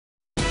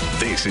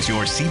This is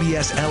your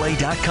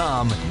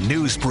CBSLA.com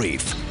news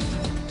brief.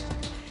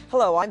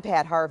 Hello, I'm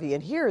Pat Harvey,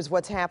 and here's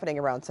what's happening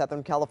around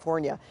Southern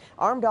California.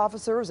 Armed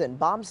officers and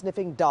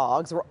bomb-sniffing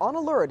dogs were on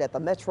alert at the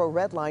Metro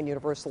Red Line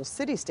Universal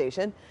City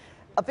Station.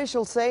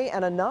 Officials say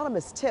an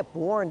anonymous tip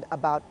warned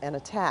about an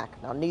attack.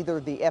 Now,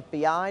 neither the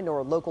FBI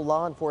nor local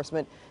law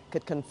enforcement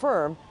could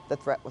confirm the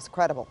threat was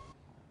credible.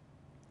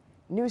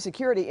 New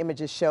security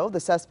images show the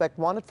suspect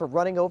wanted for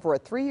running over a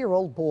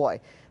 3-year-old boy.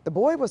 The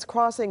boy was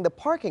crossing the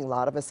parking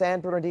lot of a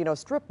San Bernardino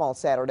strip mall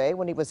Saturday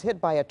when he was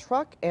hit by a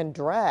truck and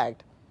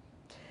dragged.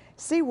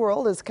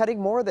 SeaWorld is cutting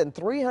more than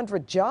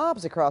 300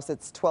 jobs across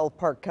its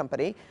 12-park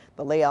company.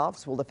 The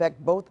layoffs will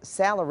affect both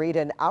salaried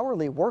and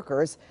hourly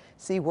workers.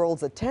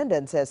 SeaWorld's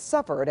attendance has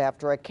suffered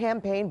after a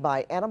campaign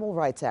by animal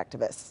rights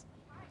activists.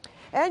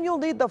 And you'll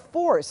need the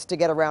force to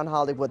get around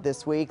Hollywood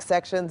this week.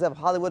 Sections of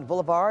Hollywood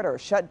Boulevard are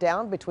shut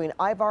down between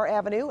Ivar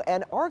Avenue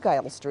and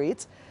Argyle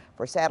Streets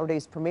for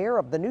Saturday's premiere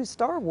of the new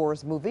Star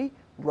Wars movie,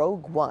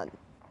 Rogue One.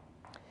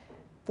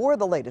 For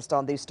the latest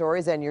on these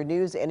stories and your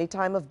news any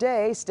time of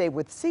day, stay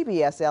with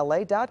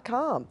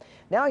CBSLA.com.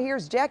 Now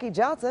here's Jackie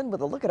Johnson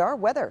with a look at our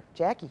weather.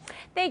 Jackie.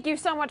 Thank you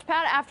so much,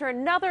 Pat. After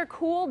another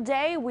cool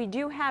day, we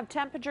do have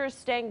temperatures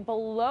staying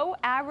below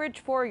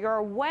average for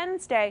your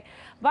Wednesday,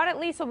 but at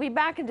least we'll be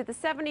back into the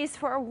 70s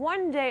for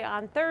one day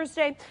on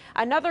Thursday.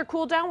 Another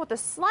cool down with a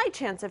slight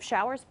chance of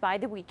showers by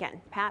the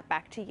weekend. Pat,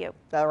 back to you.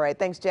 All right,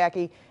 thanks,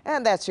 Jackie.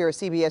 And that's your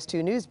CBS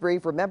 2 News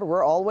Brief. Remember,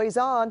 we're always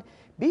on.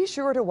 Be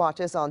sure to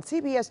watch us on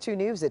CBS 2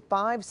 News at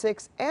 5,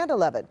 6, and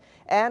 11.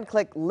 And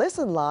click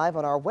Listen Live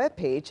on our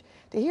webpage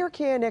to hear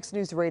KNX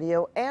News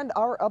Radio and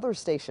our other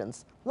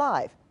stations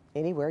live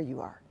anywhere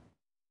you are.